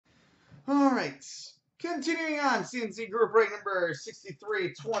All right. Continuing on, CNC group break number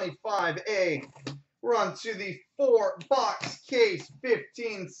 6325A. We're on to the 4-box case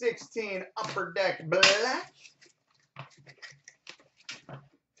 1516 Upper Deck Black.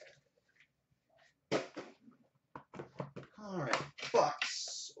 All right.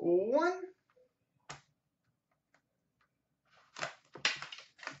 Box 1.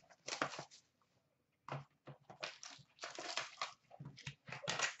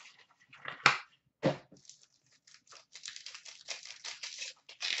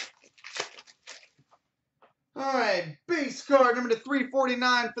 All right, base card number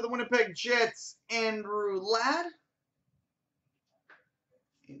 349 for the Winnipeg Jets, Andrew Ladd.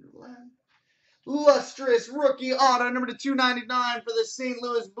 Lustrous rookie auto number 299 for the St.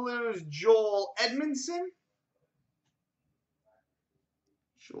 Louis Blues, Joel Edmondson.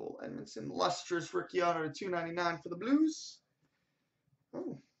 Lustrous rookie auto 299 for the Blues.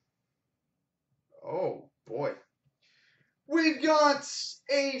 Oh boy. We've got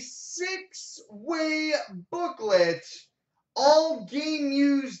a 6-way booklet, all game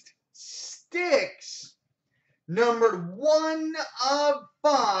used sticks, numbered 1 of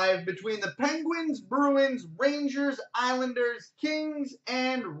 5 between the Penguins, Bruins, Rangers, Islanders, Kings,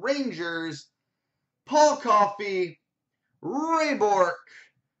 and Rangers. Paul Coffey, Ray Bourque,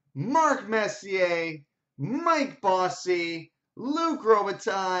 Mark Messier, Mike Bossy, Luc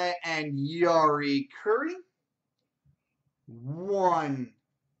Robitaille, and Jari Kurri. 1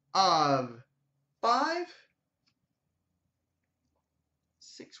 of 5.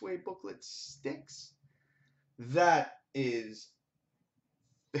 6-way booklet sticks. That is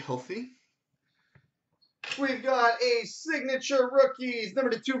filthy. We've got a signature rookies,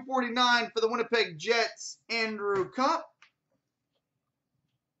 number 249 for the Winnipeg Jets, Andrew Kopp.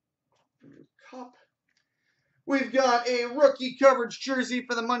 We've got a rookie coverage jersey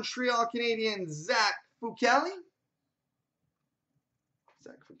for the Montreal Canadiens, Zach Fucale.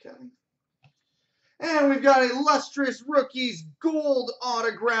 And we've got a lustrous rookies gold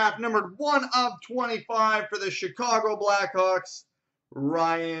autograph, numbered 1 of 25 for the Chicago Blackhawks,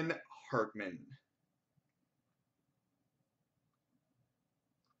 Ryan Hartman.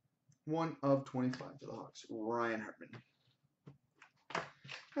 1 of 25 for the Hawks, Ryan Hartman.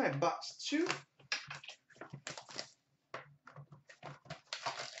 All right, box 2.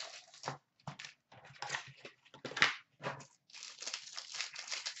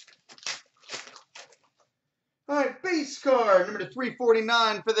 All right, base card, number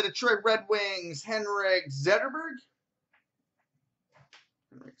 349 for the Detroit Red Wings, Henrik Zetterberg.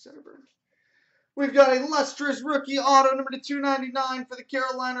 We've got a lustrous rookie auto, number 299 for the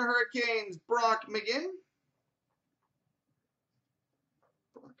Carolina Hurricanes, Brock McGinn.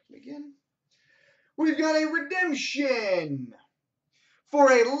 We've got a redemption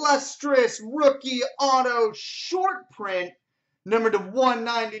for a lustrous rookie auto short print, number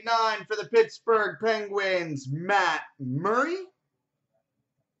 199 for the Pittsburgh Penguins, Matt Murray.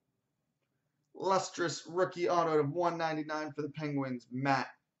 Lustrous rookie auto of 199 for the Penguins, Matt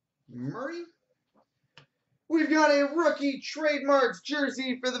Murray. We've got a rookie trademarks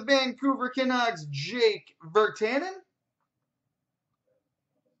jersey for the Vancouver Canucks, Jake Virtanen.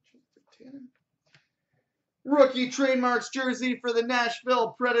 Rookie trademarks jersey for the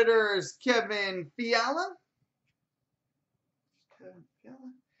Nashville Predators, Kevin Fiala.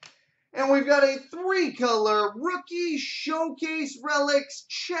 And we've got a 3-color rookie showcase relics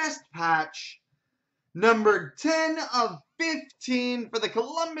chest patch, numbered 10 of 15 for the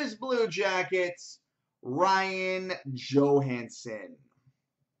Columbus Blue Jackets, Ryan Johansson.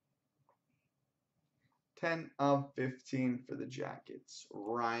 10 of 15 for the Jackets,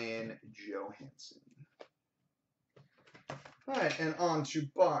 Ryan Johansson. All right, and on to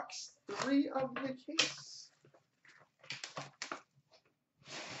box 3 of the case.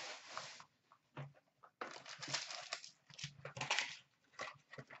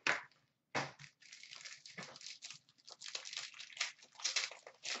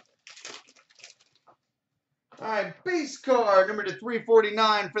 All right, base card, number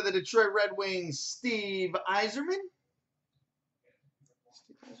 349 for the Detroit Red Wings, Steve Yzerman.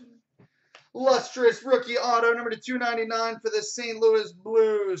 Lustrous rookie auto, number 299 for the St. Louis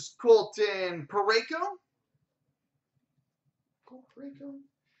Blues, Colton Parayko.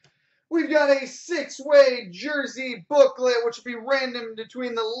 We've got a 6-way jersey booklet, which will be random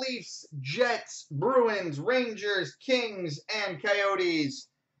between the Leafs, Jets, Bruins, Rangers, Kings, and Coyotes.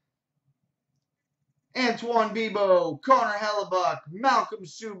 Antoine Bibeau, Connor Hellebuck, Malcolm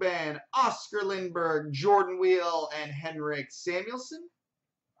Subban, Oscar Lindberg, Jordan Wheel, and Henrik Samuelsson.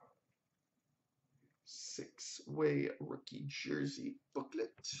 6-way rookie jersey booklet.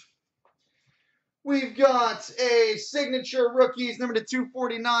 We've got a signature rookies, number to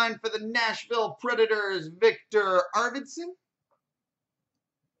 249 for the Nashville Predators, Victor Arvidsson.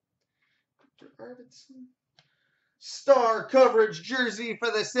 Star coverage jersey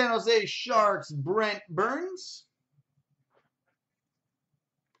for the San Jose Sharks, Brent Burns.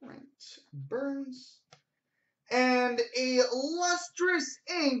 And a lustrous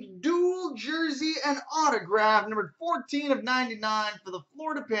ink dual jersey and autograph, numbered 14 of 99 for the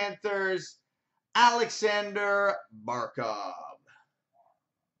Florida Panthers, Alexander Barkov.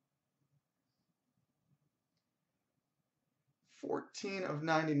 14 of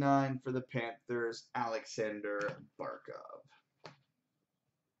 99 for the Panthers, Alexander Barkov.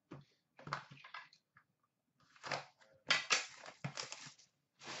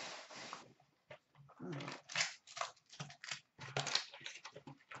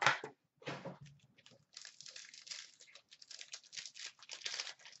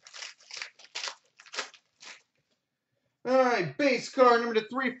 All right, base card number to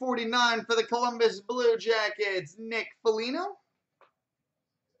 349 for the Columbus Blue Jackets, Nick Foligno.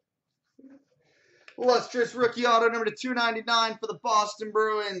 Lustrous rookie auto number to 299 for the Boston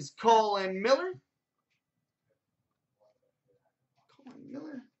Bruins, Colin Miller.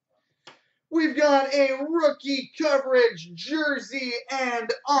 We've got a rookie coverage jersey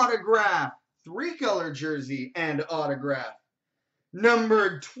and autograph. 3-color jersey and autograph.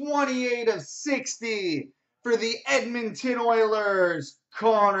 Numbered 28 of 60 for the Edmonton Oilers,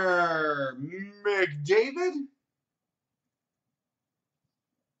 Connor McDavid.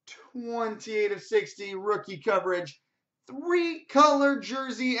 28 of 60 rookie coverage. 3-color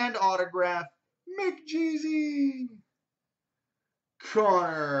jersey and autograph. McJeezy.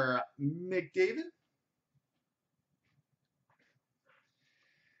 Connor McDavid.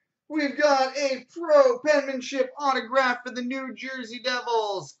 We've got a pro penmanship autograph for the New Jersey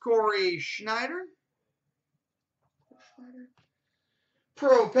Devils, Corey Schneider.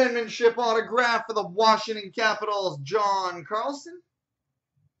 Pro penmanship autograph for the Washington Capitals, John Carlson.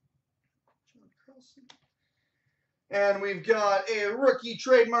 And we've got a rookie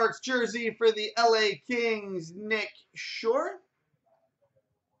trademarks jersey for the LA Kings, Nick Shore.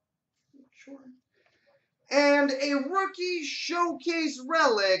 And a rookie showcase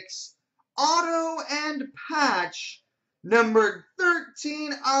relics, auto and patch, numbered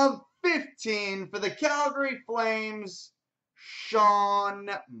 13 of 15 for the Calgary Flames, Sean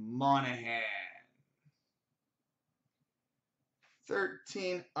Monahan.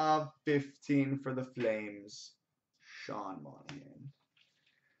 13 of 15 for the Flames, Sean Monahan.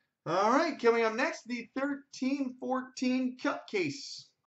 All right, coming up next, the 13-14 Cup case.